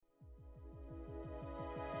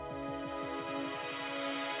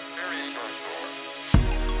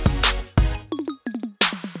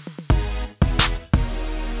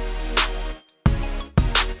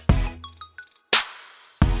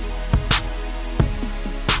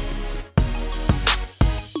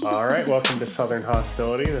All right, welcome to Southern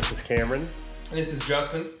Hostility. This is Cameron. This is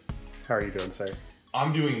Justin. How are you doing, sir?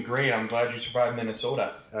 I'm doing great. I'm glad you survived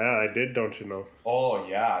Minnesota. I did, don't you know? Oh,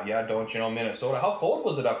 yeah, don't you know Minnesota? How cold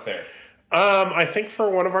was it up there? I think for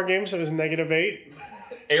one of our games it was -8.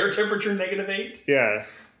 Air temperature -8? Yeah.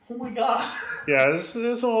 Oh my god. Yeah, this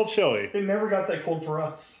is a little chilly. It never got that cold for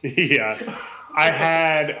us. Yeah. I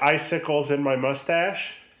had icicles in my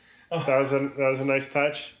mustache. That was a nice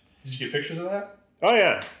touch. Did you get pictures of that? Oh,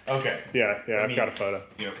 yeah. Okay. Yeah, I've got a photo.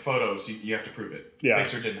 You know, photos, you have to prove it. Yeah.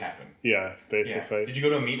 Picture didn't happen. Yeah, basically. Yeah. Did you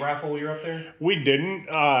go to a meat raffle while you were up there? We didn't.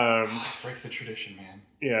 Break the tradition, man.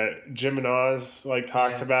 Yeah, Jim and Oz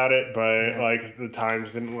talked about it, but the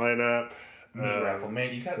times didn't line up. Meat raffle,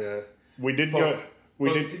 man. You got. Yeah. We did go.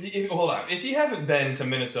 Hold on. If you haven't been to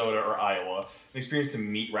Minnesota or Iowa and experienced a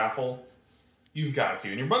meat raffle, you've got to.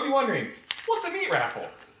 And you might be wondering, what's a meat raffle?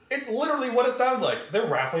 It's literally what it sounds like. They're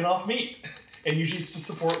raffling off meat. And usually to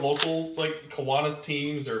support local, Kiwanis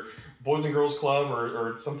teams or Boys and Girls Club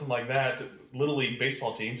or something like that, Little League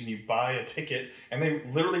baseball teams, and you buy a ticket, and they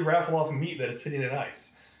literally raffle off meat that is sitting in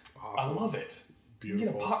ice. Awesome. I love it. Beautiful.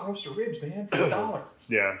 You get a pot roast of ribs, man, for $1.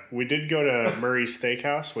 Yeah, we did go to Murray's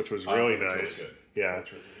Steakhouse, which was really nice. Really good. Yeah,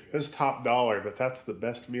 that's really good. It was top dollar, but that's the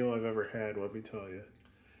best meal I've ever had. Let me tell you.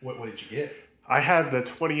 What did you get? I had the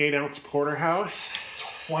 28-ounce porterhouse.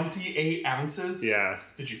 28 ounces? Yeah.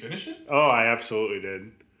 Did you finish it? Oh, I absolutely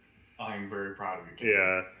did. I'm very proud of you,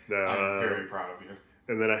 Kevin. Yeah. I'm very proud of you.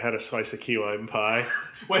 And then I had a slice of key lime pie.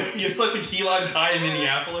 Wait, you had a slice of key lime pie in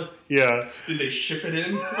Minneapolis? Yeah. Did they ship it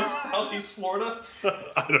in from Southeast Florida?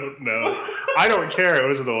 I don't know. I don't care. It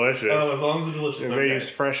was delicious. Oh, as long as it's delicious. And they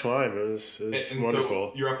used fresh lime. It was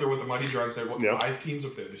wonderful. So you're up there with the Mighty Drunks. There, 5 teams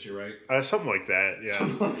up there this year, right? Something like that,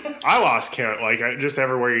 yeah. I lost count. Just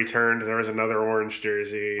everywhere you turned, there was another orange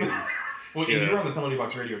jersey. And, well, and you were on the Penalty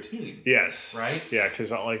Box Radio team. Yes. Right? Yeah,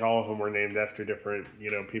 because all of them were named after different,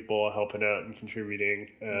 people helping out and contributing.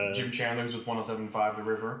 Jim Chandler's with 107.5 The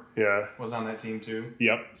River. Yeah. Was on that team too.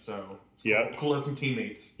 Yep. So it's cool. Cool to have some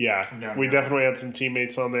teammates. Yeah. We definitely had some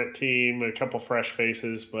teammates on that team, a couple fresh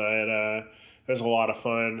faces, but it was a lot of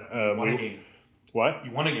fun. You won a game. What?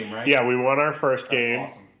 You won a game, right? Yeah, we won our first game.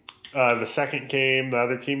 That's awesome. The second game, the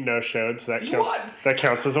other team no-showed, so that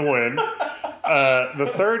counts as a win. The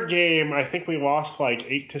third game, I think we lost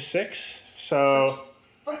 8-6. So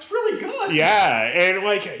that's really good. Yeah,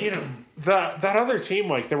 and that other team,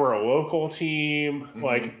 they were a local team.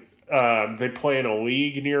 Mm-hmm. They play in a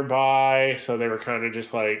league nearby, so they were kind of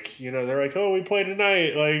just they're like, oh, we play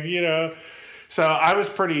tonight, So I was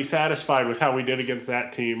pretty satisfied with how we did against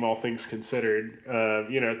that team, all things considered.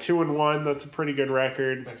 2-1, that's a pretty good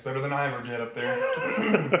record. That's better than I ever did up there.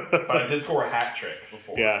 But I did score a hat trick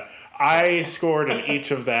before. Yeah. I scored in each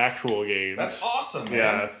of the actual games. That's awesome, man.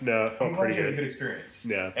 Yeah, no, it felt I'm glad pretty you had good. a good experience.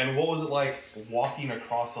 Yeah. And what was it like walking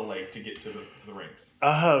across a lake to get to the rinks?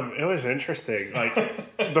 It was interesting.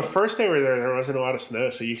 The first day we were there wasn't a lot of snow,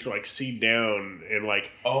 so you could see down and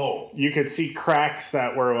you could see cracks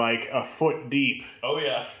that were a foot deep. Oh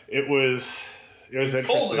yeah. It was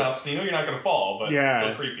cold enough, so you know you're not going to fall, but it's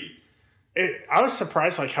still creepy. I was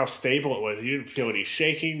surprised how stable it was. You didn't feel any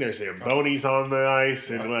shaking. There's Zambonis on the ice,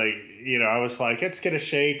 and I was like, it's gonna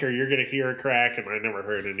shake or you're gonna hear a crack, and I never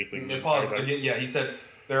heard anything. Pause again. Yeah, he said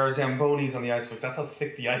there are Zambonis on the ice because that's how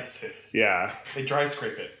thick the ice is. Yeah, they dry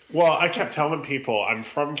scrape it. Well, I kept telling people I'm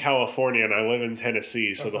from California and I live in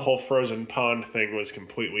Tennessee, so the whole frozen pond thing was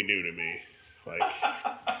completely new to me.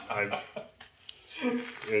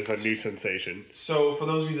 It was a new sensation. So for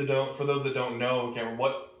those that don't know, Cameron,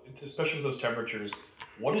 especially for those temperatures,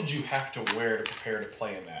 what did you have to wear to prepare to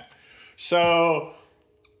play in that? So,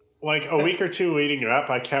 a week or two leading up,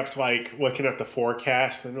 I kept looking at the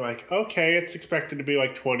forecast and okay, it's expected to be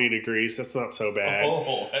 20 degrees. That's not so bad.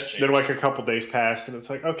 Oh, that changed. Then a couple days passed and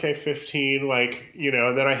it's okay, 15.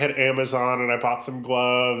 And then I hit Amazon and I bought some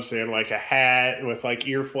gloves and a hat with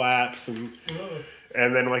ear flaps and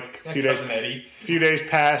then a few days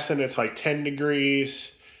pass and it's 10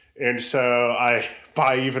 degrees. And so I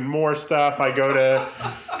buy even more stuff. I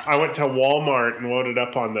went to Walmart and loaded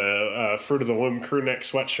up on the Fruit of the Loom crew neck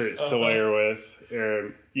sweatshirts to layer with.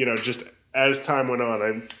 And, just as time went on,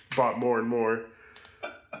 I bought more and more.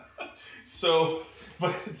 So,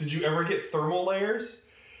 but did you ever get thermal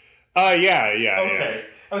layers? Yeah. Okay.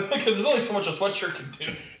 Yeah. Because there's only so much a sweatshirt can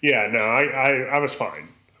do. Yeah, no, I was fine.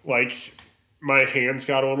 My hands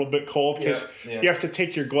got a little bit cold because you have to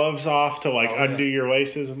take your gloves off to undo your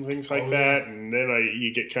laces and things like that, and then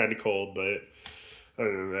you get kind of cold. But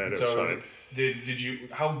other than that, it's fine.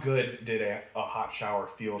 How good did a hot shower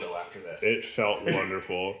feel though after this? It felt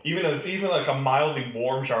wonderful. even like a mildly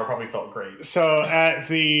warm shower probably felt great. So at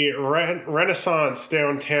the Renaissance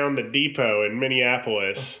downtown, the Depot in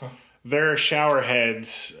Minneapolis, their shower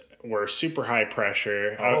heads were super high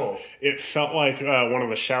pressure. Oh. It felt like one of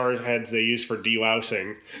the shower heads they use for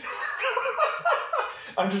delousing.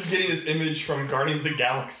 I'm just getting this image from Guardians of the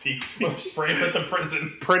Galaxy spraying at the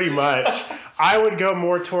prison. Pretty much. I would go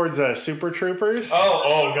more towards Super Troopers.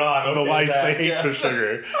 Oh God. Okay, the lice, they hate the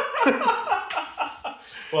sugar.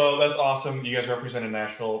 Well, that's awesome. You guys represented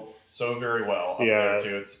Nashville so very well up there,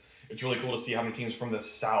 too. It's really cool to see how many teams from the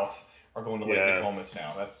South are going to Lake Nokomis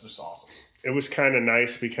now. That's just awesome. It was kind of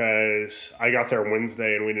nice because I got there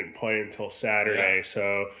Wednesday and we didn't play until Saturday. Yeah.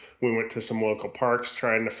 So we went to some local parks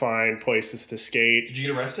trying to find places to skate. Did you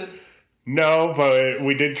get arrested? No, but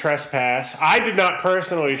we did trespass. I did not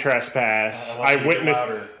personally trespass. I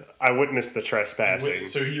witnessed the trespassing.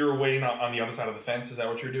 So you were waiting on the other side of the fence? Is that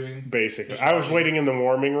what you're doing? Basically. I was waiting in the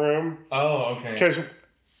warming room. Oh, okay.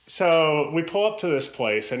 So we pull up to this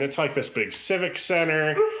place and it's like this big civic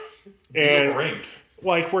center. And rink.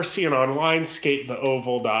 Like we're seeing online,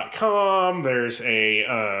 skatetheoval.com. There's like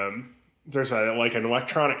an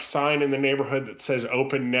electronic sign in the neighborhood that says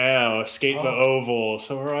open now, skate the oval.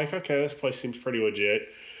 So we're like, okay, this place seems pretty legit.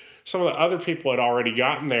 Some of the other people had already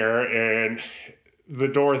gotten there, and the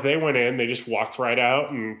door they went in, they just walked right out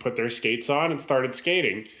and put their skates on and started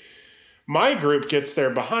skating. My group gets there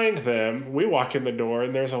behind them. We walk in the door,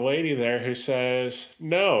 and there's a lady there who says,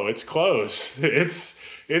 no, it's closed. It's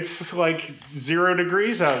like 0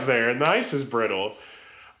 degrees out there, and the ice is brittle.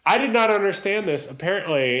 I did not understand this.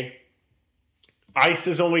 Apparently, ice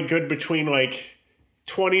is only good between like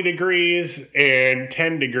 20 degrees and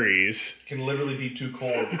 10 degrees. It can literally be too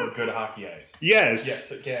cold for good hockey ice. Yes.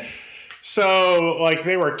 Yes, it can. So, like,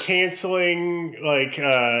 they were canceling, like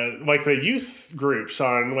the youth groups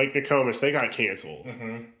on Lake Nokomis, they got canceled.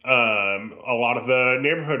 Mm-hmm. A lot of the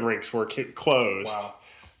neighborhood rinks were closed.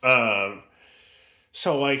 Wow.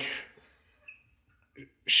 So, like,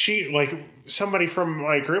 somebody from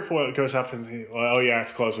my group goes up and, oh, yeah,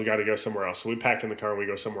 it's closed. We got to go somewhere else. So we pack in the car and we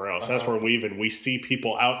go somewhere else. As we're leaving, we see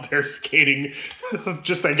people out there skating.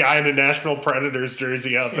 Just a guy in a Nashville Predators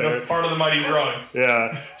jersey out there. That's part of the Mighty Drunks.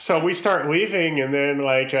 Yeah. So we start leaving, and then,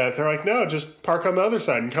 they're like, no, just park on the other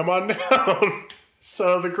side and come on down.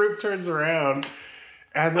 So the group turns around,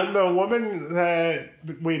 and then the woman that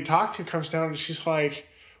we talked to comes down, and she's like,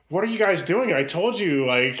 what are you guys doing? I told you,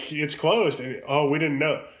 it's closed. And, oh, we didn't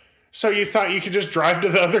know. So you thought you could just drive to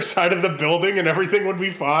the other side of the building and everything would be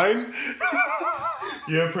fine?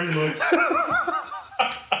 Yeah, pretty much.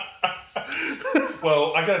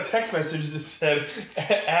 Well, I got a text message that said,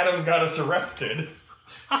 Adams got us arrested.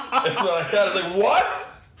 And so I got, I was like, what?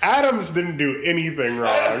 Adams didn't do anything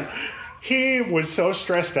wrong. He was so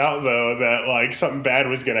stressed out, though, that, something bad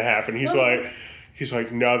was going to happen. He's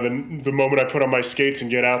like, no, the moment I put on my skates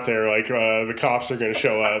and get out there, the cops are going to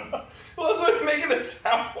show up. Well, that's what you're making it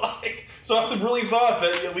sound like. So I really thought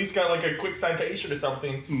that you at least got, a quick citation or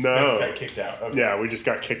something. No. And just got kicked out. Okay. Yeah, we just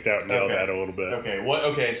got kicked out and yelled at a little bit.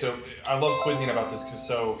 Okay, so I love quizzing about this because it's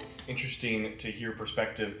so interesting to hear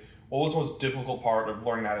perspective. What was the most difficult part of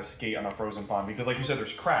learning how to skate on a frozen pond? Because, like you said,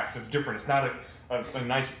 there's cracks. It's different. It's not a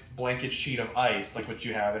nice blanket sheet of ice like what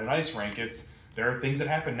you have at an ice rink. There are things that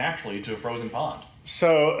happen naturally to a frozen pond.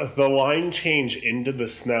 So the line change into the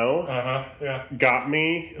snow got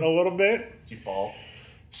me a little bit. Did you fall?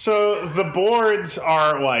 So the boards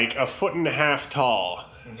are 1.5 feet tall.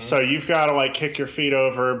 Mm-hmm. So you've got to kick your feet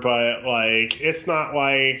over, but it's not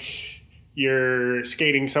like you're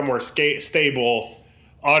skating somewhere stable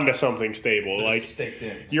onto something stable. Staked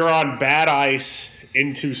in. You're on bad ice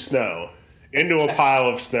into snow. Into a pile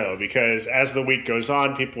of snow, because as the week goes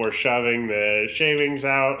on, people are shoving the shavings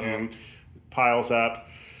out and piles up.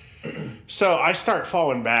 So I start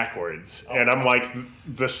falling backwards, and I'm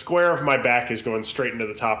the square of my back is going straight into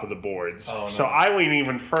the top of the boards. Oh, no. So I lean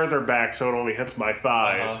even further back so it only hits my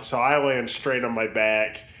thighs. So I land straight on my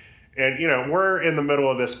back. And, we're in the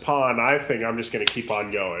middle of this pond. I think I'm just going to keep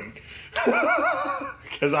on going.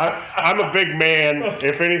 Because I'm a big man.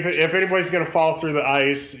 If anybody's going to fall through the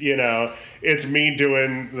ice, it's me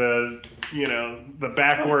doing the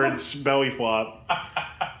backwards belly flop.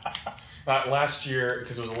 Last year,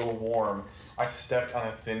 because it was a little warm, I stepped on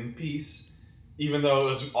a thin piece. Even though it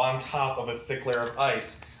was on top of a thick layer of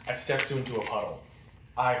ice, I stepped into a puddle.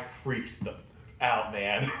 I freaked out,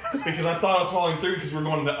 man. Because I thought I was falling through because we were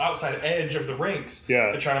going to the outside edge of the rinks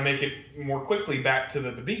to try to make it more quickly back to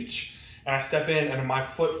the beach. And I step in, and my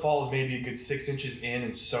foot falls maybe a good 6 inches in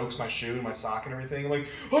and soaks my shoe and my sock and everything. I'm like,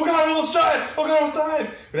 oh God, I almost died! Oh God, I almost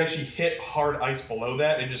died! It actually hit hard ice below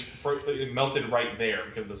that. It melted right there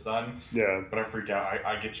because of the sun. Yeah. But I freaked out.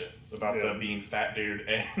 I get you about the being fat dude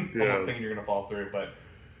and almost thinking you're going to fall through. But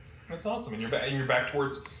that's awesome. And you're back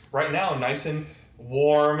towards, right now, nice and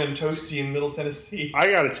warm and toasty in Middle Tennessee.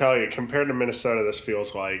 I got to tell you, compared to Minnesota, this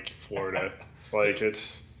feels like Florida. Like,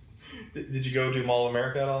 it's... Did you go do Mall of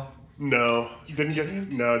America at all? No, didn't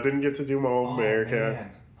get to do Mall of America.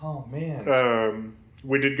 Man.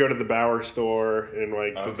 We did go to the Bauer store and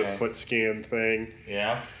did the foot scan thing.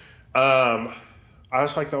 Yeah. I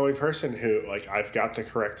was the only person who I've got the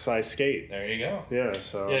correct size skate. There you go. Yeah.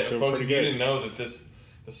 So folks, if you didn't know that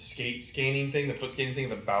the skate scanning thing, the foot scanning thing,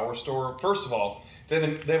 at the Bauer store. First of all, they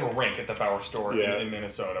have a rink at the Bauer store in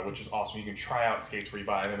Minnesota, which is awesome. You can try out skates before you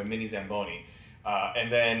buy them. They have a mini Zamboni.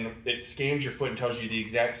 And then it scans your foot and tells you the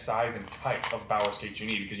exact size and type of Bauer skates you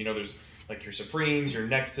need, because there's your Supremes, your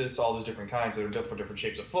Nexus, all those different kinds that are built for different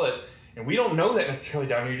shapes of foot, and we don't know that necessarily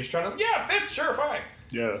down here. You're just trying to it fits, sure, fine.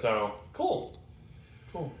 Yeah. So cool.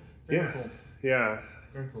 Very cool. Yeah.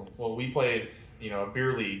 Very cool. Well, we played a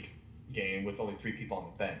beer league game with only 3 people on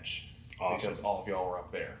the bench. Awesome. Because all of y'all were up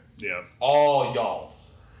there. Yeah. All y'all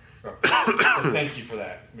were up there. So thank you for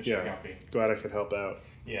that, Mr. Gumpy. Glad I could help out.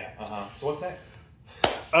 Yeah. So what's next?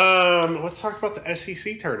 Let's talk about the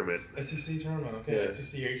SEC tournament. SEC tournament, okay. Yeah.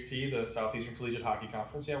 SECHC, the Southeastern Collegiate Hockey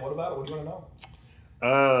Conference. Yeah, what about it? What do you want to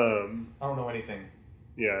know? I don't know anything.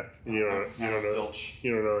 Yeah, you don't know.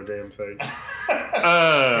 You don't know a damn thing.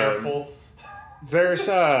 Careful. There's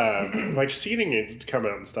seeding to come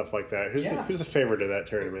out and stuff like that. Who's the favorite of that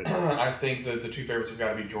tournament? I think that the 2 favorites have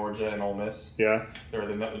got to be Georgia and Ole Miss. Yeah.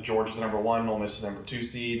 Georgia's the number 1, Ole Miss is the number 2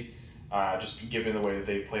 seed. Just given the way that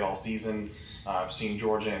they've played all season. I've seen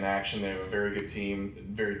Georgia in action. They have a very good team,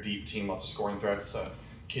 very deep team, lots of scoring threats.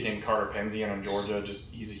 Kid named Carter Penzian on Georgia,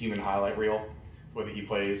 he's a human highlight reel, whether he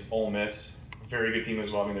plays. Ole Miss, very good team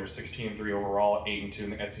as well. I mean, they were 16-3 overall, 8-2 in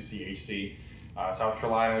the SECHC. South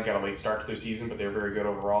Carolina got a late start to their season, but they're very good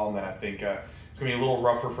overall. And then I think it's going to be a little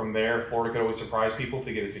rougher from there. Florida could always surprise people if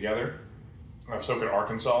they get it together. So could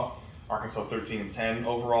Arkansas. Arkansas 13-10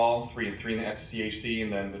 overall, 3-3 in the SECHC,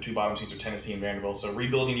 and then the 2 bottom seeds are Tennessee and Vanderbilt. So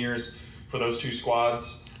rebuilding years for those 2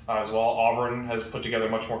 squads as well. Auburn has put together a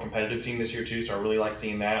much more competitive team this year too, so I really like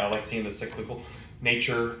seeing that. I like seeing the cyclical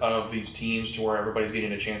nature of these teams to where everybody's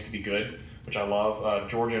getting a chance to be good, which I love.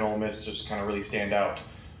 Georgia and Ole Miss just kind of really stand out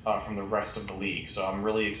from the rest of the league. So I'm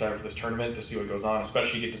really excited for this tournament to see what goes on,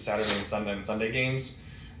 especially get to Saturday and Sunday games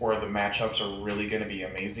where the matchups are really going to be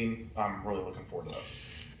amazing. I'm really looking forward to those.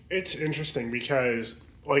 It's interesting because,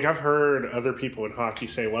 I've heard other people in hockey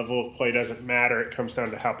say level of play doesn't matter. It comes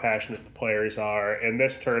down to how passionate the players are. And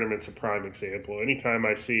this tournament's a prime example. Anytime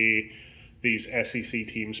I see these SEC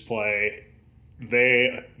teams play,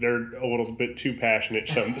 they're a little bit too passionate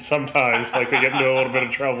sometimes. They get into a little bit of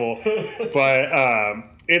trouble. But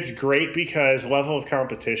it's great because level of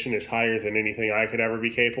competition is higher than anything I could ever be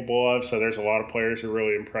capable of. So there's a lot of players who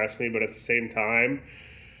really impress me. But at the same time,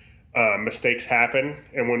 mistakes happen,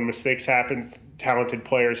 and when mistakes happen, talented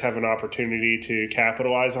players have an opportunity to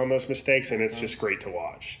capitalize on those mistakes, and it's just great to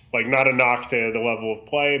watch. Not a knock to the level of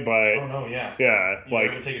play, but you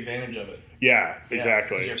have to take advantage of it. Yeah,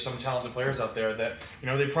 exactly. You have some talented players out there that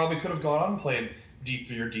they probably could have gone on and played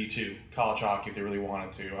D3 or D2 college hockey if they really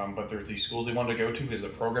wanted to, but there's these schools they wanted to go to because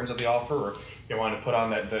of the programs that they offer, or they wanted to put on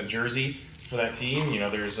that jersey for that team.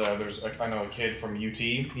 There's I know a kid from UT.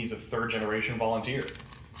 He's a 3rd-generation volunteer.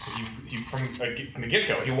 So he from the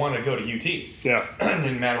get-go, he wanted to go to UT. Yeah. It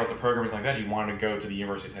didn't matter what the program was like that. He wanted to go to the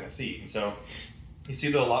University of Tennessee. And so you see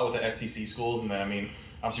that a lot with the SEC schools. And then,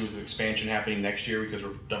 obviously with the expansion happening next year because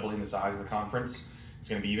we're doubling the size of the conference, it's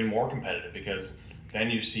going to be even more competitive because then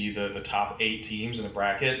you see the top 8 teams in the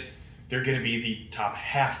bracket. They're going to be the top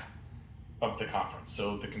half of the conference.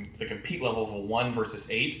 So the compete level of a 1 versus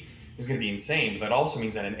 8 is going to be insane. But that also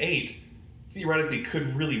means that an 8 theoretically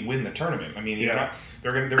could really win the tournament.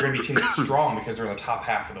 They're going to be a team that's strong because they're in the top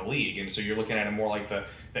half of the league, and so you're looking at it more like the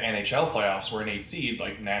NHL playoffs, where an 8 seed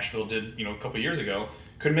like Nashville did, a couple of years ago,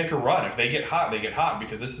 could make a run. If they get hot, they get hot,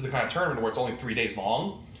 because this is the kind of tournament where it's only 3 days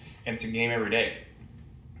long, and it's a game every day.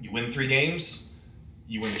 You win 3 games,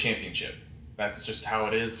 you win the championship. That's just how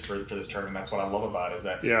it is for this tournament. That's what I love about it, is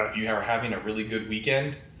that if you are having a really good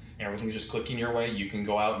weekend and everything's just clicking your way, you can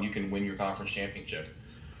go out and you can win your conference championship.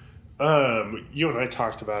 You and I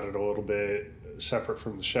talked about it a little bit separate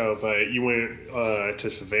from the show, but you went to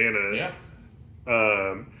Savannah.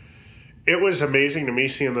 Yeah. It was amazing to me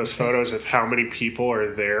seeing those photos of how many people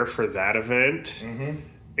are there for that event. Mm-hmm.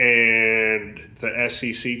 and the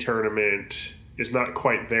SEC tournament is not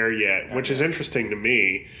quite there yet, which is interesting to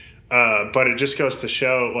me. But it just goes to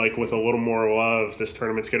show, like, with a little more love, this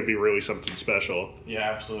tournament's going to be really something special. Yeah,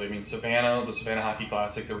 absolutely. I mean, the Savannah Hockey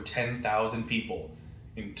Classic, there were 10,000 people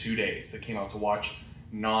in 2 days that came out to watch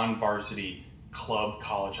non-varsity club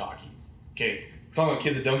college hockey. Okay, we're talking about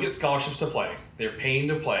kids that don't get scholarships to play. They're paying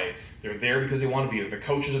to play. They're there because they want to be there. The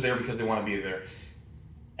coaches are there because they want to be there.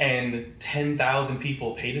 And 10,000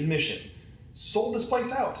 people paid admission, sold this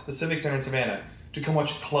place out, the Civic Center in Savannah, to come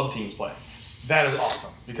watch club teams play. That is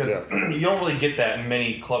awesome because you don't really get that in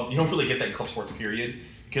you don't really get that in club sports, period.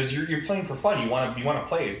 Because you're playing for fun. You want to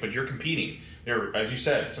play, but you're competing. They're, as you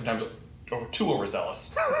said, sometimes too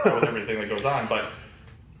overzealous with everything that goes on. But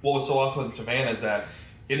what was so awesome about Savannah is that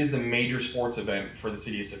it is the major sports event for the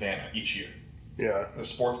city of Savannah each year. Yeah. The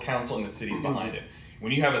sports council and the city's behind it.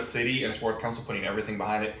 When you have a city and a sports council putting everything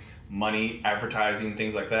behind it, money, advertising,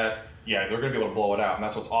 things like that, yeah, they're going to be able to blow it out. And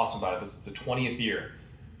that's what's awesome about it. This is the 20th year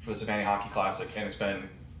for the Savannah Hockey Classic, and it's been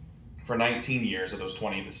for 19 years of those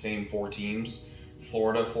 20, the same 4 teams: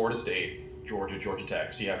 Florida, Florida State, Georgia, Georgia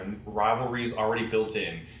Tech. So you have rivalries already built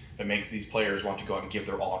in that makes these players want to go out and give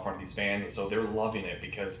their all in front of these fans, and so they're loving it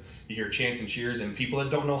because you hear chants and cheers and people that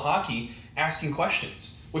don't know hockey asking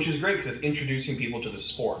questions, which is great because it's introducing people to the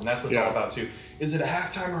sport, and that's what it's all about too. Is it a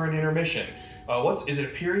halftime or an intermission? Is it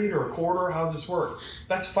a period or a quarter? How does this work?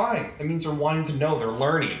 That's fine. It means they're wanting to know. They're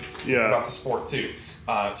learning about the sport too.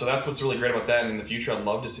 So that's what's really great about that. And in the future, I'd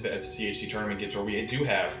love to see the SCHC tournament get to where we do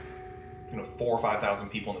have 4,000 or 5,000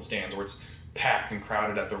 people in the stands, where it's packed and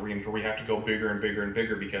crowded at the arena, where we have to go bigger and bigger and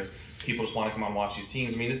bigger because people just want to come out and watch these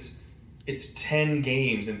teams. I mean, it's 10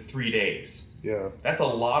 games in 3 days. Yeah. That's a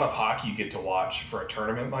lot of hockey you get to watch for a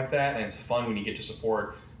tournament like that, and it's fun when you get to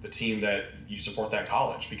support the team that you support, that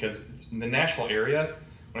college, because it's in the Nashville area,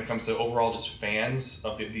 when it comes to overall just fans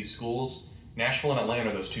of these schools, Nashville and Atlanta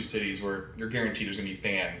are those 2 cities where you're guaranteed there's going to be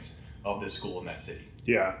fans of this school in that city.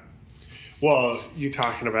 Yeah. Well, you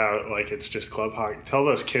talking about, like, it's just club hockey. Tell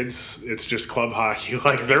those kids it's just club hockey.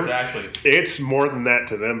 Like, exactly. It's more than that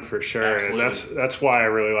to them for sure. Absolutely. And that's why I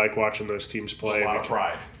really like watching those teams play. There's a lot of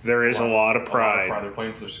pride. There is a lot of pride. They're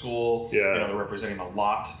playing for their school. Yeah. They're representing a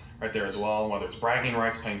lot right there as well. Whether it's bragging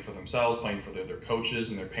rights, playing for themselves, playing for their coaches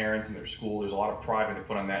and their parents and their school. There's a lot of pride when they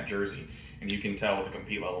put on that jersey. And you can tell with the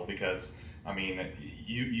compete level because, I mean,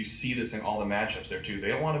 you see this in all the matchups there too. They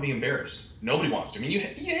don't want to be embarrassed. Nobody wants to. I mean, you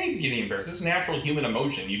hate getting embarrassed. It's a natural human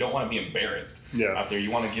emotion. You don't want to be embarrassed out there.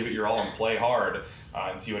 You want to give it your all and play hard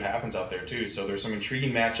and see what happens out there too. So there's some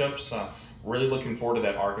intriguing matchups. Really looking forward to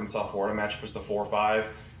that Arkansas-Florida matchup. It's the 4-5.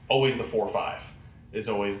 Always the 4-5 is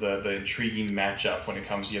always the intriguing matchup when it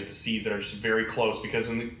comes to, you have the seeds that are just very close, because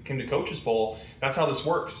when it came to coaches poll, that's how this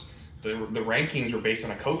works. The rankings were based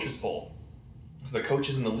on a coaches poll. So the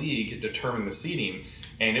coaches in the league determined the seeding,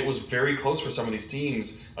 and it was very close for some of these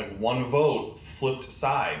teams. Like, one vote flipped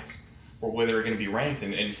sides or where they're going to be ranked,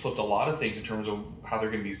 and flipped a lot of things in terms of how they're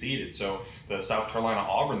going to be seeded. So the South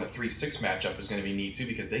Carolina-Auburn, the 3-6 matchup is going to be neat too,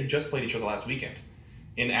 because they just played each other last weekend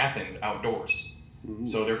in Athens outdoors. Mm-hmm.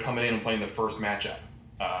 So they're coming in and playing the first matchup.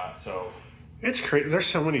 It's crazy. There's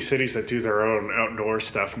so many cities that do their own outdoor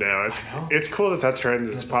stuff now. It's cool that trend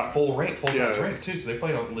is a full size rink too. So they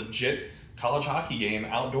played a legit college hockey game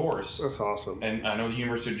outdoors. That's awesome. And I know the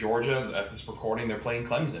University of Georgia, at this recording, they're playing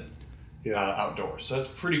Clemson outdoors. So that's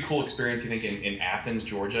a pretty cool experience. You think in Athens,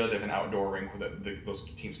 Georgia, they have an outdoor rink where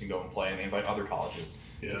those teams can go and play, and they invite other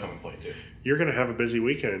colleges to come and play too. You're going to have a busy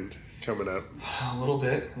weekend coming up. A little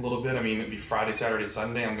bit. I mean, it'd be Friday, Saturday,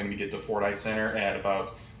 Sunday. I'm going to get to Fordyce Center at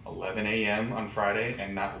about 11 a.m. on Friday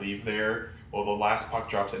and not leave there. Well, the last puck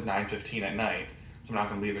drops at 9:15 at night, so I'm not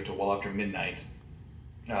going to leave there till well after midnight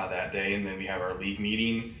that day. And then we have our league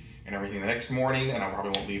meeting and everything the next morning, and I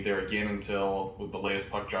probably won't leave there again until the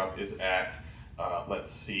latest puck drop is at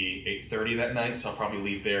 8:30 that night. So I'll probably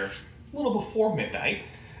leave there a little before midnight.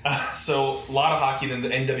 So a lot of hockey. Then the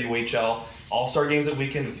NWHL All-Star games that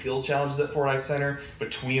weekend, the skills challenges at Fordyce Center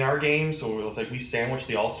between our games. So it's like we sandwich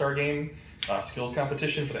the All-Star game skills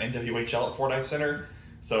competition for the NWHL at Fordyce Center.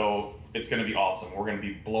 So it's going to be awesome. We're going to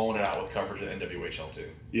be blowing it out with coverage at NWHL too.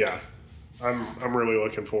 Yeah, I'm really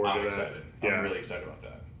looking forward to excited. that. I'm really excited about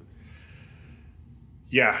that.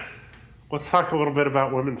 Yeah. Let's talk a little bit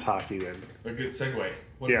about women's hockey then. A good segue.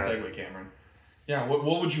 What a segue, Cameron. Yeah,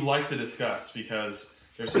 what would you like to discuss? Because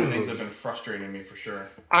there's some things that have been frustrating me for sure.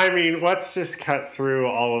 I mean, let's just cut through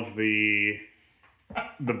all of the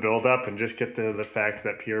build-up and just get to the fact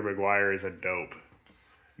that Pierre Maguire is a dope.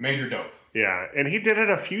 Major dope. Yeah, and he did it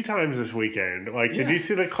a few times this weekend. Like, did you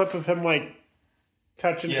see the clip of him, like,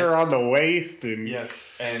 touching her on the waist and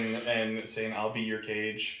yes, and saying I'll be your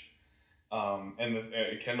cage. And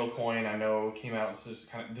the Kendall Coyne, I know, came out and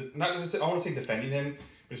just kind of not just I want to say defending him,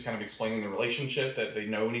 but just kind of explaining the relationship that they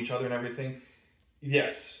know each other and everything.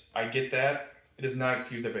 Yes, I get that. It does not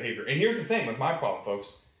excuse their behavior. And here's the thing with my problem,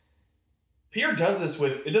 folks. Pierre does this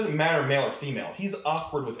with, it doesn't matter male or female. He's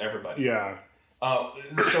awkward with everybody. Yeah.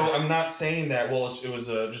 So I'm not saying that, well, it was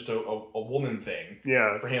just a woman thing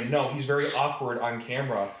for him. No, he's very awkward on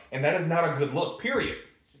camera, and that is not a good look, period.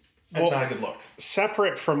 That's not a good look.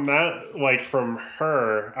 Separate from that, like from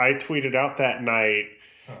her, I tweeted out that night,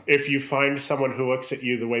 if you find someone who looks at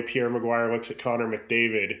you the way Pierre Maguire looks at Connor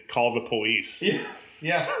McDavid, call the police.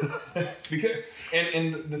 Yeah. Because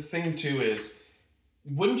and the thing, too, is,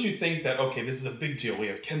 wouldn't you think that, okay, this is a big deal. We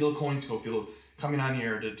have Kendall Coyne Schofield coming on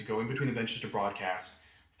here to go in between the benches to broadcast.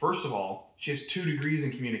 First of all, she has 2 degrees in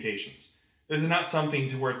communications. This is not something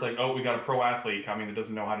to where it's like, oh, we got a pro athlete coming that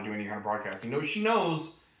doesn't know how to do any kind of broadcasting. No, she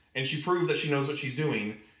knows, and she proved that she knows what she's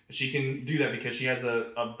doing. She can do that because she has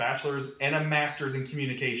a bachelor's and a master's in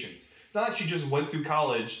communications. It's not like she just went through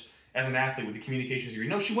college as an athlete with a communications degree.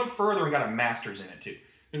 No, she went further and got a master's in it too.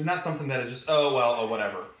 This is not something that is just,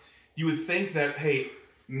 whatever. You would think that, hey,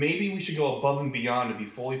 maybe we should go above and beyond to be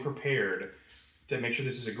fully prepared to make sure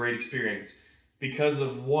this is a great experience because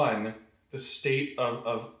of, one, the state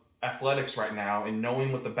of athletics right now and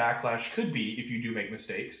knowing what the backlash could be if you do make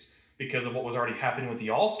mistakes because of what was already happening with the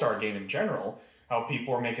All-Star game in general, how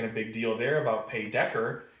people are making a big deal there about Paige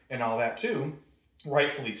Decker and all that too,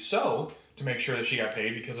 rightfully so, to make sure that she got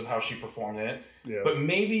paid because of how she performed in it. Yeah. But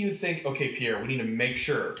maybe you think, okay, Pierre, we need to make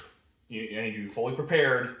sure, you need to be fully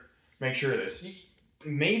prepared, make sure of this.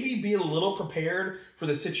 Maybe be a little prepared for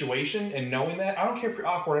the situation and knowing that. I don't care if you're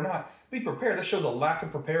awkward or not. Be prepared. That shows a lack of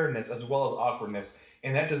preparedness as well as awkwardness.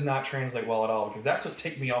 And that does not translate well at all because that's what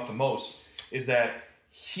ticked me off the most is that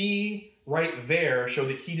he right there showed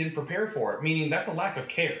that he didn't prepare for it, meaning that's a lack of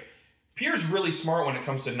care. Pierre's really smart when it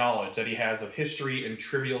comes to knowledge that he has of history and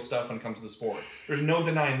trivial stuff when it comes to the sport. There's no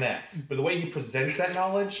denying that. But the way he presents that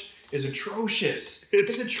knowledge is atrocious.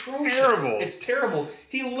 It's atrocious. Terrible. It's terrible.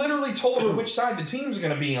 He literally told her which side the team's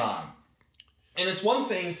going to be on. And it's one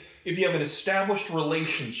thing if you have an established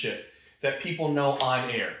relationship that people know on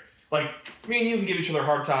air. Like, me and you can give each other a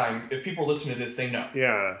hard time. If people are listening to this, they know.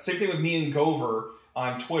 Yeah. Same thing with me and Gover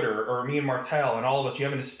on Twitter, or me and Martel, and all of us. You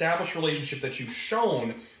have an established relationship that you've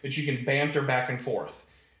shown that you can banter back and forth.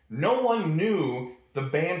 No one knew the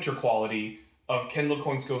banter quality of Kendall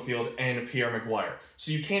Coyne Schofield and Pierre Maguire.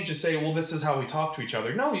 So you can't just say, well, this is how we talk to each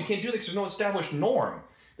other. No, you can't do that because there's no established norm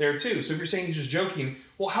there, too. So if you're saying he's just joking,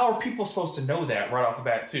 well, how are people supposed to know that right off the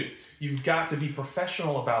bat, too? You've got to be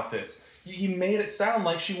professional about this. He made it sound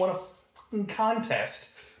like she won a fucking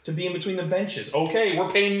contest to be in between the benches. Okay, we're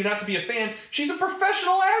paying you not to be a fan. She's a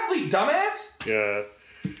professional athlete, dumbass! Yeah.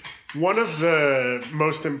 One of the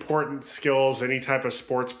most important skills any type of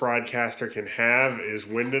sports broadcaster can have is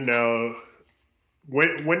when to know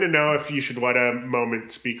if you should let a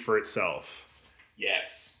moment speak for itself.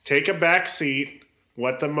 Yes. Take a back seat,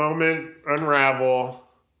 let the moment unravel,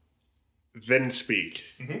 then speak.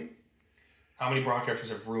 Mm-hmm. How many broadcasters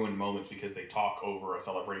have ruined moments because they talk over a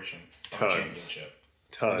celebration of a championship?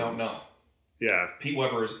 Tons. I don't know. Yeah. Pete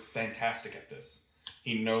Weber is fantastic at this.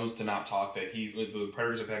 He knows to not talk. That the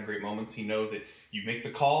Predators have had great moments. He knows that you make the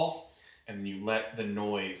call and you let the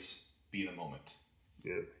noise be the moment.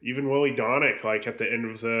 Yeah. Even Willie Donick, like at the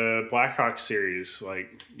end of the Blackhawks series,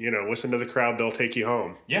 like, listen to the crowd, they'll take you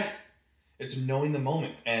home. Yeah. It's knowing the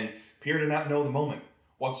moment. And Pierre did not know the moment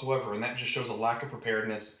whatsoever. And that just shows a lack of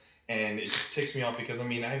preparedness. And it just ticks me off because, I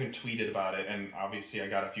haven't tweeted about it. And obviously I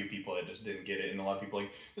got a few people that just didn't get it. And a lot of people are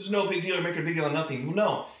like, there's no big deal. You're making a big deal of nothing. Well,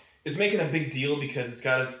 no. It's making a big deal because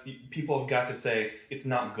people have got to say it's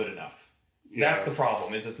not good enough. Yeah. That's the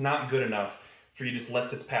problem, is it's not good enough for you to just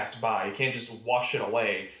let this pass by. You can't just wash it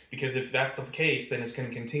away, because if that's the case, then it's going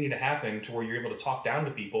to continue to happen to where you're able to talk down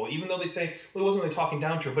to people, even though they say, well, it wasn't really talking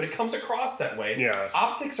down to her, but it comes across that way. Yeah.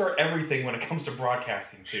 Optics are everything when it comes to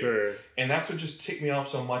broadcasting, too. Sure. And that's what just ticked me off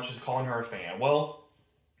so much, is calling her a fan. Well,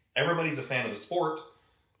 everybody's a fan of the sport.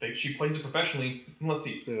 She plays it professionally. Let's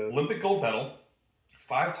see. Yeah. Olympic gold medal,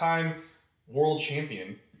 5-time world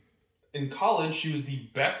champion. In college, she was the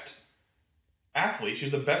best athlete. She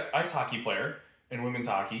was the best ice hockey player in women's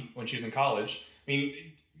hockey when she was in college.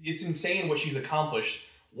 It's insane what she's accomplished.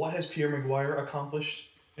 What has Pierre Maguire accomplished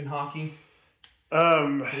in hockey? He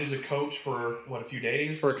was a coach for, a few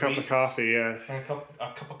days? For a cup of coffee, yeah. And a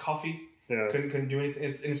cup of coffee? Yeah. Couldn't do anything.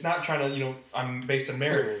 It's not trying to, I'm based on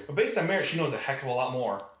merit. But based on merit, she knows a heck of a lot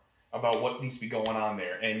more about what needs to be going on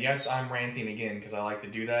there. And yes, I'm ranting again because I like to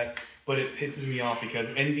do that, but it pisses me off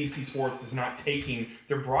because NBC Sports is not taking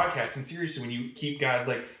their broadcasting seriously when you keep guys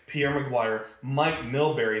like Pierre McGuire, Mike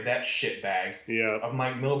Milbury, that shitbag of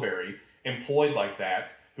Mike Milbury, employed like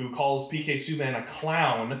that, who calls PK Subban a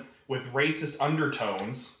clown with racist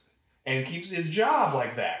undertones and keeps his job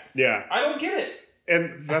like that. Yeah. I don't get it.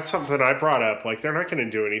 And that's something I brought up. Like, they're not going to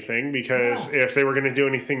do anything because if they were going to do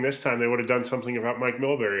anything this time, they would have done something about Mike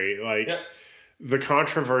Milbury. Like, the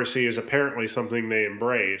controversy is apparently something they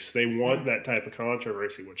embrace. They want that type of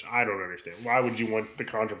controversy, which I don't understand. Why would you want the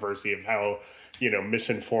controversy of how,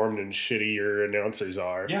 misinformed and shitty your announcers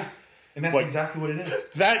are? Yeah. And that's exactly what it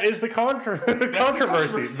is. That is the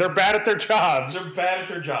controversy. They're bad at their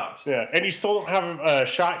jobs. Yeah, and you still don't have a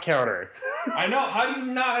shot counter. I know. How do you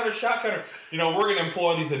not have a shot counter? We're going to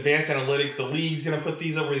employ these advanced analytics. The league's going to put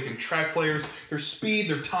these up where they can track players, their speed,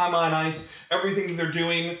 their time on ice, everything they're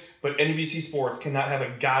doing. But NBC Sports cannot have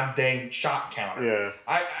a goddamn shot counter.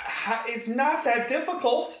 Yeah. It's not that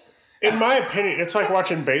difficult. In my opinion, it's like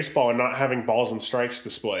watching baseball and not having balls and strikes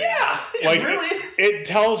displayed. Yeah, it really is. It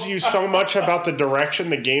tells you so much about the direction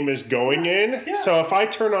the game is going in. Yeah. So if I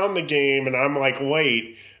turn on the game and I'm like,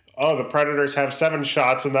 wait, the Predators have 7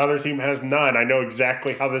 shots and the other team has none, I know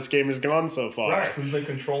exactly how this game has gone so far. Right, who's been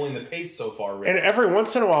controlling the pace so far, really. And every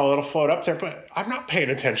once in a while it'll float up there, but I'm not paying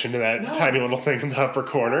attention to that tiny little thing in the upper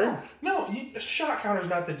corner. No, the shot counter is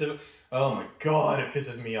not that difficult. Oh my god, it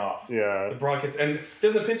pisses me off. Yeah. The broadcast, and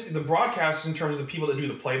doesn't piss me. The broadcasters, in terms of the people that do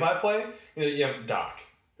the play-by-play, you have Doc,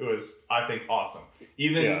 who is, I think, awesome.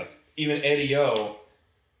 Even Eddie O,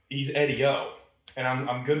 he's Eddie O, and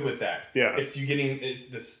I'm good with that. Yeah. It's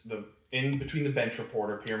the in between the bench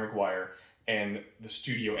reporter Pierre McGuire and the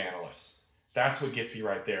studio analysts. That's what gets me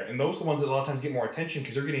right there, and those are the ones that a lot of times get more attention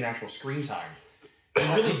because they're getting actual screen time. You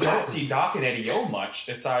really don't see Doc and Eddie O much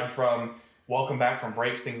aside from welcome back from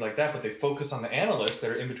breaks, things like that, but they focus on the analysts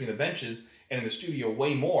that are in between the benches and in the studio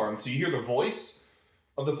way more. And so you hear the voice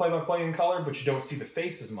of the play-by-play in color, but you don't see the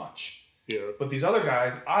face as much. Yeah. But these other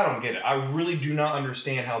guys, I don't get it. I really do not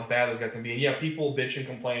understand how bad those guys can be. And yeah, people bitch and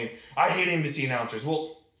complain, I hate NBC announcers.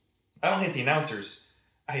 Well, I don't hate the announcers.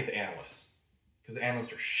 I hate the analysts. Because the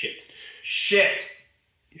analysts are shit. Shit!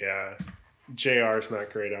 Yeah. JR's not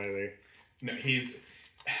great either. No,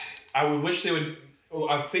 I would wish they would...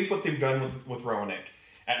 I think what they've done with Roenick,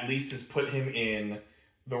 at least, is put him in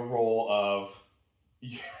the role of,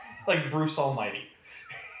 like, Bruce Almighty.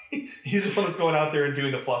 He's the one that's going out there and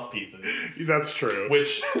doing the fluff pieces. That's true.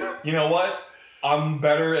 Which, you know what? I'm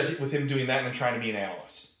better with him doing that than trying to be an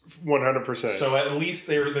analyst. 100%. So at least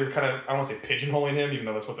they're kind of, I don't want to say pigeonholing him, even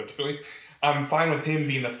though that's what they're doing. I'm fine with him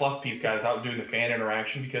being the fluff piece guy that's out doing the fan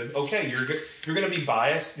interaction because, okay, if you're going to be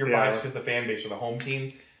biased, you're biased because the fan base or the home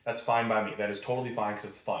team. That's fine by me. That is totally fine because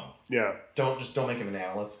it's fun. Yeah. Don't make him an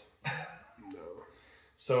analyst. No.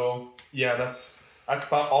 So, yeah, that's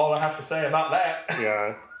about all I have to say about that.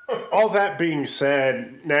 Yeah. All that being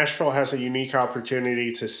said, Nashville has a unique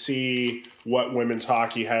opportunity to see what women's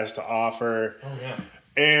hockey has to offer. Oh, yeah.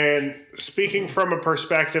 And speaking from a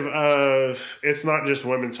perspective of, it's not just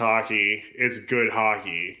women's hockey, it's good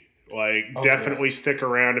hockey. Definitely stick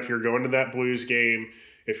around if you're going to that Blues game.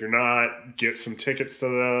 If you're not, get some tickets to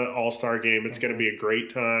the All-Star game. It's going to be a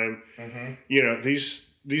great time. Mm-hmm.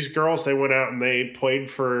 These girls, they went out and they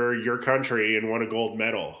played for your country and won a gold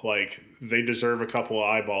medal. They deserve a couple of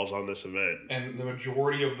eyeballs on this event. And the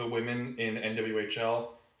majority of the women in NWHL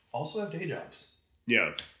also have day jobs.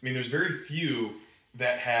 Yeah. I mean, there's very few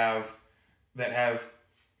that have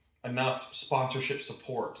enough sponsorship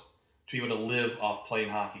support to be able to live off playing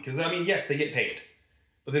hockey. Because, I mean, yes, they get paid.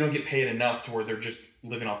 But they don't get paid enough to where they're just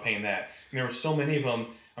living off paying that. And there are so many of them,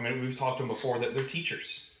 I mean, we've talked to them before, that they're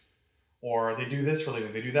teachers. Or they do this for a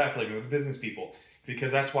living, they do that for a living, with business people.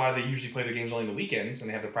 Because that's why they usually play their games only on the weekends and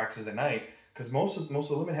they have their practices at night. Because most of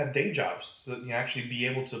the women have day jobs so that you actually be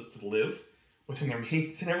able to live within their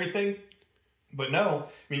means and everything. But no,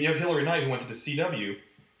 I mean, you have Hillary Knight who went to the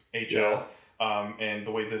CWHL, and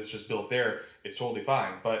the way that it's just built there, it's totally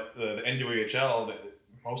fine. But the NWHL,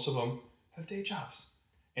 most of them have day jobs.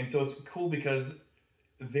 And so it's cool because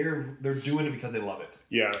they're doing it because they love it.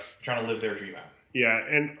 Yeah. Trying to live their dream out. Yeah,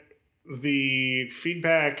 and the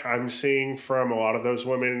feedback I'm seeing from a lot of those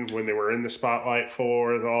women when they were in the spotlight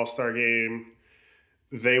for the All-Star game,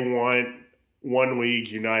 they want one league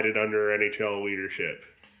united under NHL leadership.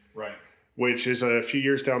 Right. Which is a few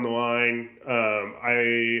years down the line.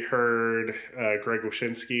 I heard Greg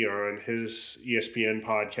Wyshynski on his ESPN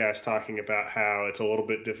podcast talking about how it's a little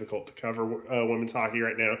bit difficult to cover women's hockey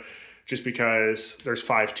right now just because there's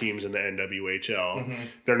 5 teams in the NWHL. Mm-hmm.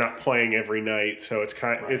 They're not playing every night, so it's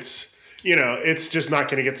Right. it's just not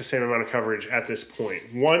going to get the same amount of coverage at this point.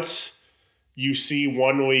 Once you see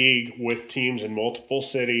one league with teams in multiple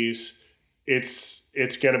cities,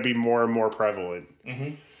 it's going to be more and more prevalent.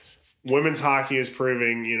 Mm-hmm. Women's hockey is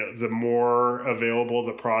proving, the more available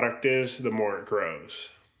the product is, the more it grows.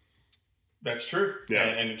 That's true. Yeah.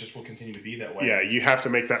 And it just will continue to be that way. Yeah, you have to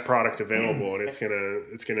make that product available, and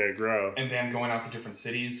it's gonna grow. And then going out to different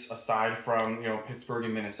cities, aside from Pittsburgh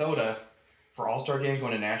and Minnesota, for All-Star games,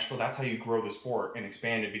 going to Nashville, that's how you grow the sport and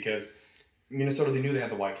expand it. Because Minnesota, they knew they had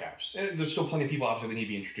the Whitecaps. And there's still plenty of people out there that need to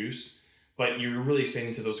be introduced, but you're really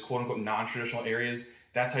expanding to those quote-unquote non-traditional areas.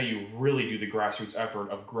 That's how you really do the grassroots effort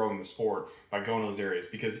of growing the sport, by going to those areas.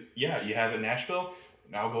 Because, yeah, you have it in Nashville,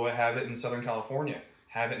 now go have it in Southern California,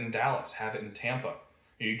 have it in Dallas, have it in Tampa.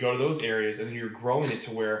 You go to those areas, and then you're growing it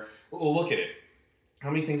to where, well, look at it. How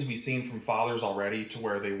many things have we seen from fathers already to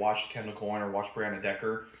where they watched Kendall Coyne or watched Brianna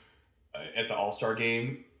Decker at the All-Star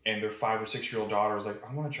game, and their 5 or 6-year-old daughter is like,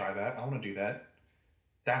 I want to try that, I want to do that.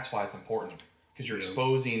 That's why it's important. Because you're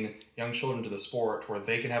exposing young children to the sport to where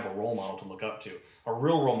they can have a role model to look up to. A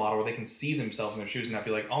real role model where they can see themselves in their shoes and not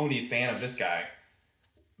be like, I'm going to be a fan of this guy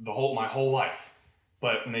my whole life.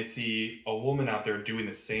 But when they see a woman out there doing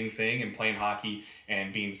the same thing and playing hockey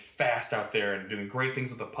and being fast out there and doing great things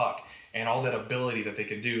with the puck and all that ability that they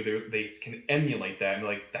can do, they can emulate that and be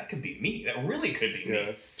like, that could be me. That really could be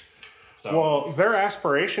me. So, well, their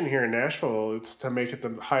aspiration here in Nashville is to make it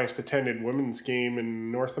the highest attended women's game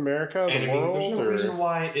in North America, the world. There's no reason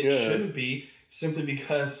why it shouldn't be, simply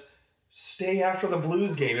because stay after the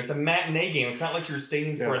Blues game. It's a matinee game. It's not like you're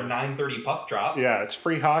staying for a 9:30 puck drop. Yeah, it's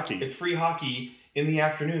free hockey. It's free hockey in the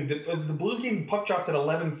afternoon. The Blues game puck drops at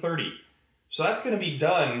 11:30. So that's going to be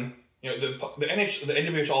done. The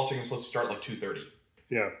NWHL All-Star game is supposed to start like 2:30.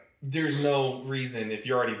 Yeah. There's no reason, if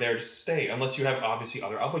you're already there, just stay. Unless you have, obviously,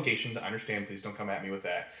 other obligations. I understand. Please don't come at me with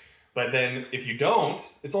that. But then, if you don't,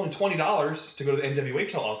 it's only $20 to go to the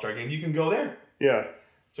NWHL All-Star game. You can go there. Yeah.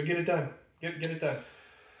 So get it done. Get it done.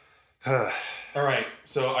 All right.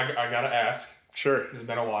 So I got to ask. Sure. It's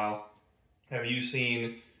been a while. Have you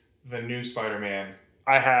seen the new Spider-Man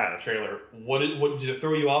I have. trailer? What did it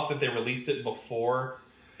throw you off that they released it before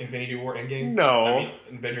Infinity War Endgame? No.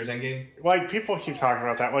 Avengers Endgame? Like, people keep talking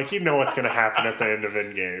about that. Like, what's going to happen at the end of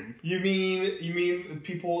Endgame. You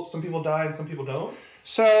mean some people die and some people don't?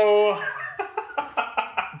 So,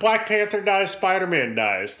 Black Panther dies, Spider-Man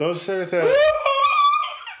dies. Those are the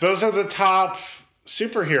top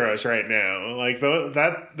superheroes right now. Like,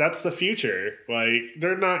 that's the future. Like,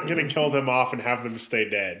 they're not going to kill them off and have them stay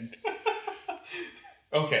dead.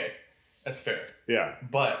 Okay. That's fair. Yeah.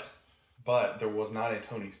 But there was not a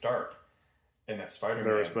Tony Stark in that Spider-Man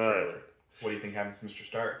There was not. trailer. What do you think happens to Mr.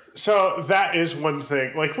 Stark? So that is one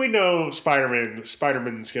thing. Like, we know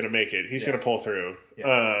Spider-Man's going to make it. He's going to pull through.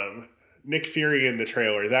 Yeah. Nick Fury in the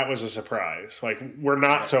trailer, that was a surprise. Like, we're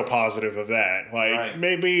not so positive of that. Like,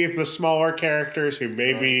 maybe the smaller characters who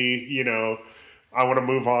maybe, I want to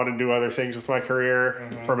move on and do other things with my career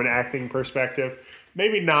from an acting perspective.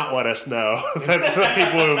 Maybe not let us know that the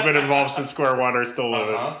people who have been involved since Square One are still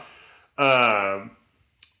living.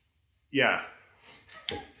 Yeah.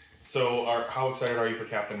 So, how excited are you for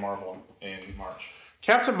Captain Marvel in March?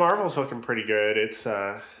 Captain Marvel's looking pretty good. It's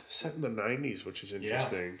set in the 90s, which is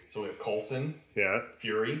interesting. Yeah. So we have Coulson. Yeah.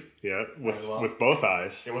 Fury. Yeah. With both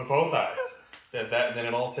eyes. Yeah, with both eyes. So if then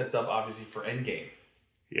it all sets up, obviously, for Endgame.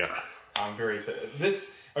 Yeah. I'm very excited.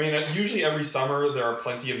 Usually every summer there are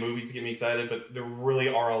plenty of movies to get me excited, but there really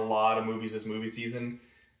are a lot of movies this movie season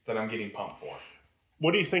that I'm getting pumped for.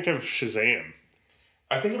 What do you think of Shazam?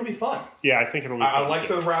 I think it'll be fun. Yeah, I think it'll be fun. I like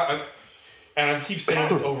the route, and I keep saying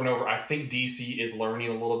this over and over. I think DC is learning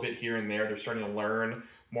a little bit here and there. They're starting to learn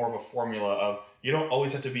more of a formula of you don't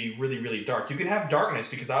always have to be really, really dark. You can have darkness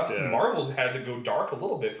because obviously Marvel's had to go dark a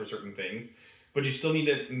little bit for certain things, but you still need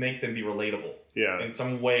to make them be relatable. Yeah. In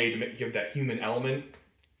some way to give that human element.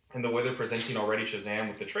 And the way they're presenting already Shazam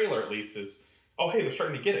with the trailer at least is, oh hey, they're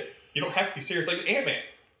starting to get it. You don't have to be serious like Ant-Man.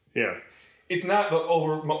 Yeah. It's not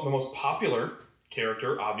the most popular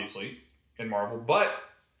character, obviously, in Marvel, but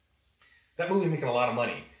that movie making a lot of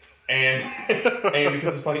money. And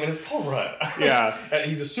because it's funny, and it's Paul Rudd. Yeah.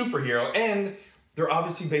 He's a superhero, and they're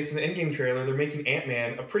obviously based on the Endgame trailer, they're making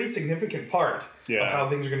Ant-Man a pretty significant part of how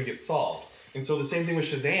things are going to get solved. And so the same thing with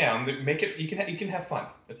Shazam, you can have fun.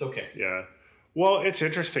 It's okay. Yeah. Well, it's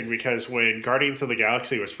interesting because when Guardians of the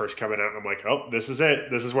Galaxy was first coming out, I'm like, oh, this is it.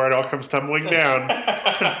 This is where it all comes tumbling down.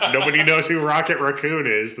 Nobody knows who Rocket Raccoon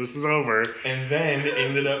is. This is over. And then it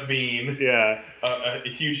ended up being a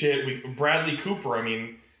huge hit. Bradley Cooper,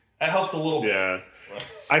 That helps a little bit. Yeah.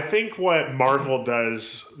 I think what Marvel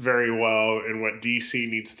does very well and what DC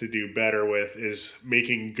needs to do better with is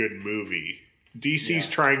making good movie. DC's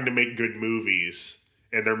trying to make good movies,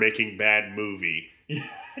 and they're making bad movie. Yeah.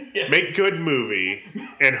 Make good movie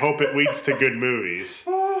and hope it leads to good movies.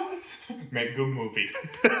 Make good movie.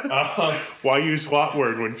 Why use lot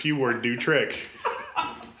word when few word do trick?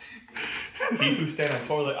 He who stand on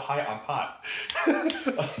toilet high on pot.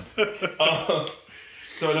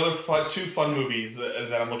 So another two fun movies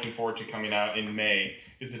that I'm looking forward to coming out in May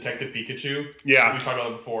is Detective Pikachu. Yeah. We talked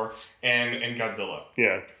about it before. And Godzilla.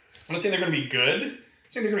 Yeah. I'm not saying they're going to be good. I'm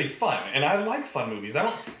saying they're going to be fun. And I like fun movies.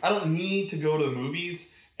 I don't need to go to the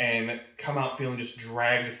movies and come out feeling just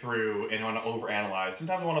dragged through and want to overanalyze.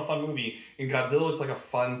 Sometimes I want a fun movie. And Godzilla looks like a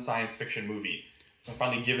fun science fiction movie. I'm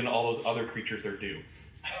finally giving all those other creatures their due.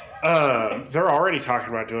 They're already talking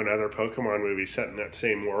about doing other Pokemon movies set in that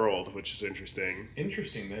same world, which is interesting.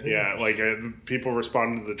 Interesting. That is interesting. People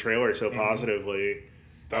responded to the trailer so positively.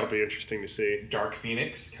 That'll be interesting to see. Dark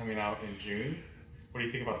Phoenix coming out in June. What do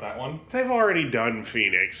you think about that one? They've already done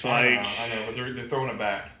Phoenix. I know, but they're throwing it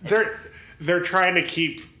back. They're trying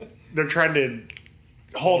to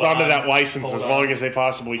hold on to that license as long as they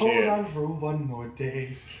possibly can. Hold on for one more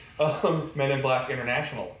day. Men in Black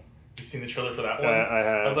International. You seen the trailer for that one? I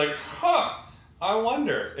have. I was like, I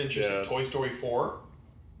wonder. Interesting. Yeah. Toy Story 4.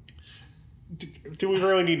 Do we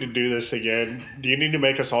really need to do this again? Do you need to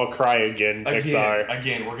make us all cry again, Pixar?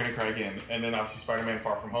 Again, we're going to cry again. And then obviously Spider-Man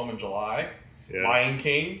Far From Home in July. Yeah. Lion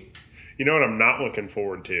King. You know what I'm not looking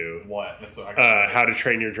forward to? What? That's what How to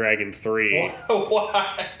Train Your Dragon 3.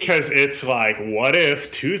 Why? Because it's like, what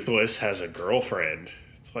if Toothless has a girlfriend?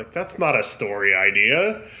 It's like, that's not a story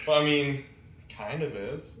idea. Well, I mean, kind of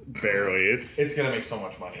is. Barely. It's going to make so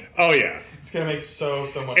much money. Oh, yeah. It's going to make so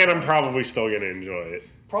much and money. I'm probably still going to enjoy it.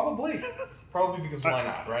 Probably because why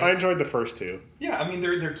not, right? I enjoyed the first two. Yeah, I mean,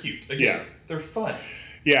 they're cute. Again, they're fun.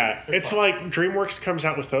 Yeah, it's like DreamWorks comes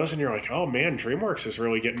out with those, and you're like, oh man, DreamWorks is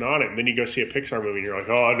really getting on it. And then you go see a Pixar movie, and you're like,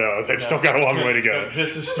 oh no, they've still got a long way to go.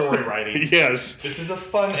 This is story writing. Yes. This is a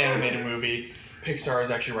fun animated movie. Pixar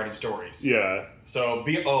is actually writing stories. Yeah. So,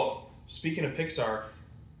 speaking of Pixar,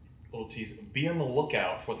 little tease, be on the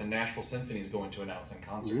lookout for what the Nashville Symphony is going to announce in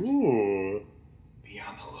concert. Ooh. Be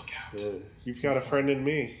on the lookout. You've got a friend in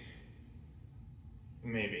me.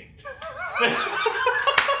 Maybe.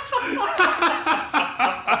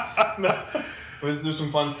 There's some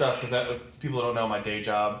fun stuff because people don't know my day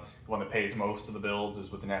job, the one that pays most of the bills,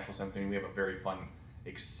 is with the Nashville Symphony. We have a very fun,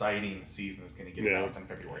 exciting season that's going to get announced on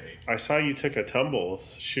February 8th. I saw you took a tumble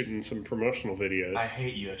shooting some promotional videos. I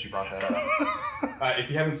hate you that you brought that up. If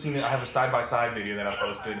you haven't seen it, I have a side-by-side video that I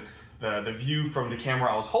posted. The view from the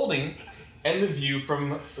camera I was holding and the view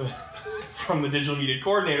from the digital media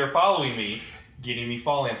coordinator following me, getting me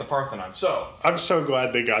falling at the Parthenon. So I'm so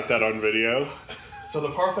glad they got that on video. So the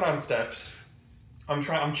Parthenon steps,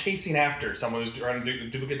 I'm chasing after someone who's trying to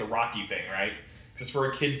duplicate the Rocky thing, right? This is for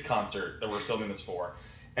a kids concert that we're filming this for.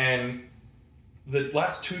 And the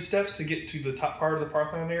last two steps to get to the top part of the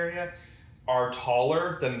Parthenon area are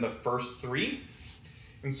taller than the first three.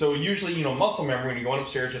 And so usually, muscle memory, when you're going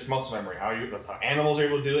upstairs, just muscle memory. That's how animals are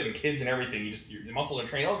able to do it, and kids and everything. Your muscles are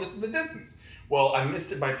trained, this is the distance. Well, I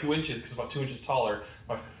missed it by 2 inches because it's about 2 inches taller.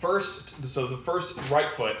 The first right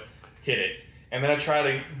foot hit it. And then I try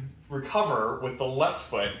to recover with the left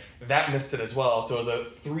foot. That missed it as well. So it was a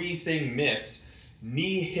 3-thing miss.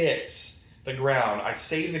 Knee hits the ground. I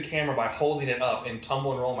saved the camera by holding it up and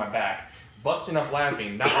tumble and roll my back. Busting up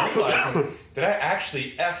laughing, not realizing that I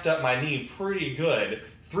actually effed up my knee pretty good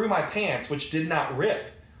through my pants, which did not rip.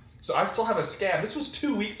 So I still have a scab. This was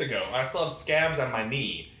 2 weeks ago. I still have scabs on my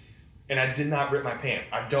knee, and I did not rip my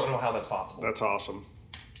pants. I don't know how that's possible. That's awesome.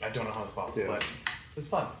 I don't know how that's possible, but it's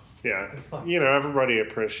fun. Yeah. It's fun. Everybody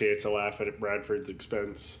appreciates a laugh at Bradford's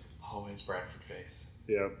expense. Always Bradford face.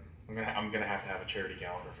 Yeah. I'm gonna have to have a charity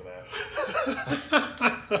calendar for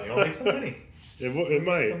that. It'll make some money. It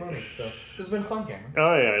might. Some money. So this has been fun, Cameron.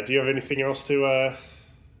 Oh yeah. Do you have anything else to?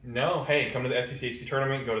 No. Hey, come to the SCCHC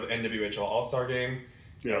tournament. Go to the NWHL All-Star Game.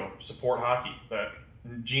 Support hockey. The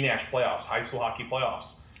GNASH playoffs, high school hockey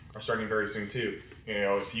playoffs, are starting very soon too.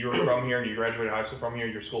 If you're from here and you graduated high school from here,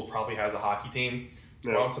 your school probably has a hockey team.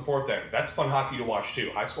 Go out and support them. That's fun hockey to watch too.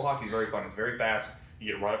 High school hockey is very fun. It's very fast.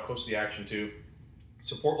 You get right up close to the action too.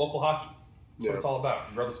 Support local hockey. That's what it's all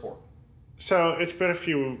about. Grow the sport. So it's been a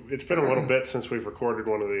little bit since we've recorded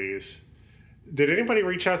one of these. Did anybody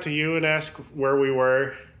reach out to you and ask where we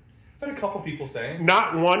were? I've had a couple people say.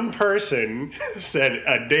 Not one person said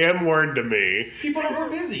a damn word to me. People that were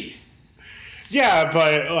busy. Yeah,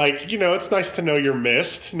 but like, it's nice to know you're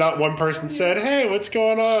missed. Not one person said, "Hey, what's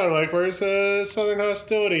going on? Like, where's the Southern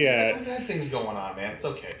Hostility at?" We've had things going on, man. It's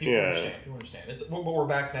okay. People understand. But we're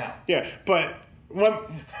back now. Yeah, but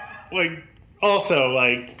also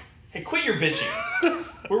hey, quit your bitching.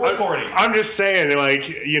 We're recording. I'm just saying,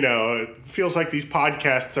 it feels like these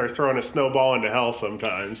podcasts are throwing a snowball into hell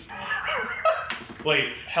sometimes. Wait,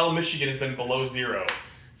 hell, Michigan has been below zero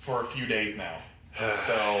for a few days now.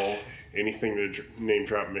 So anything to name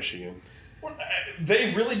drop Michigan.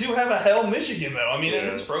 They really do have a hell Michigan, though. I mean, and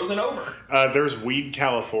it's frozen over. There's Weed,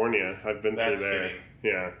 California. I've been through there. Fitting.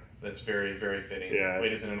 Yeah. That's very, very fitting. Yeah.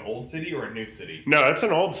 Wait, is it an old city or a new city? No, it's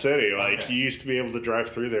an old city. Like, okay. You used to be able to drive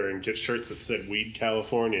through there and get shirts that said Weed,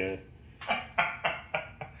 California.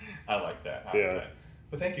 I like that. I like that.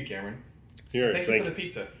 But thank you, Cameron. Thank you for the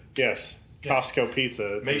pizza. Yes. Costco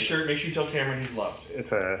pizza. Make sure you tell Cameron he's loved.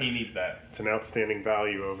 He needs that. It's an outstanding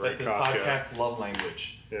value over at Costco. That's his podcast love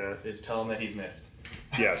language. Yeah. Is tell him that he's missed.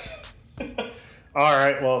 Yes. All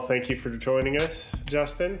right. Well, thank you for joining us,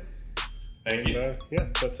 Justin. Thank you. Yeah,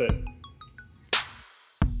 that's it.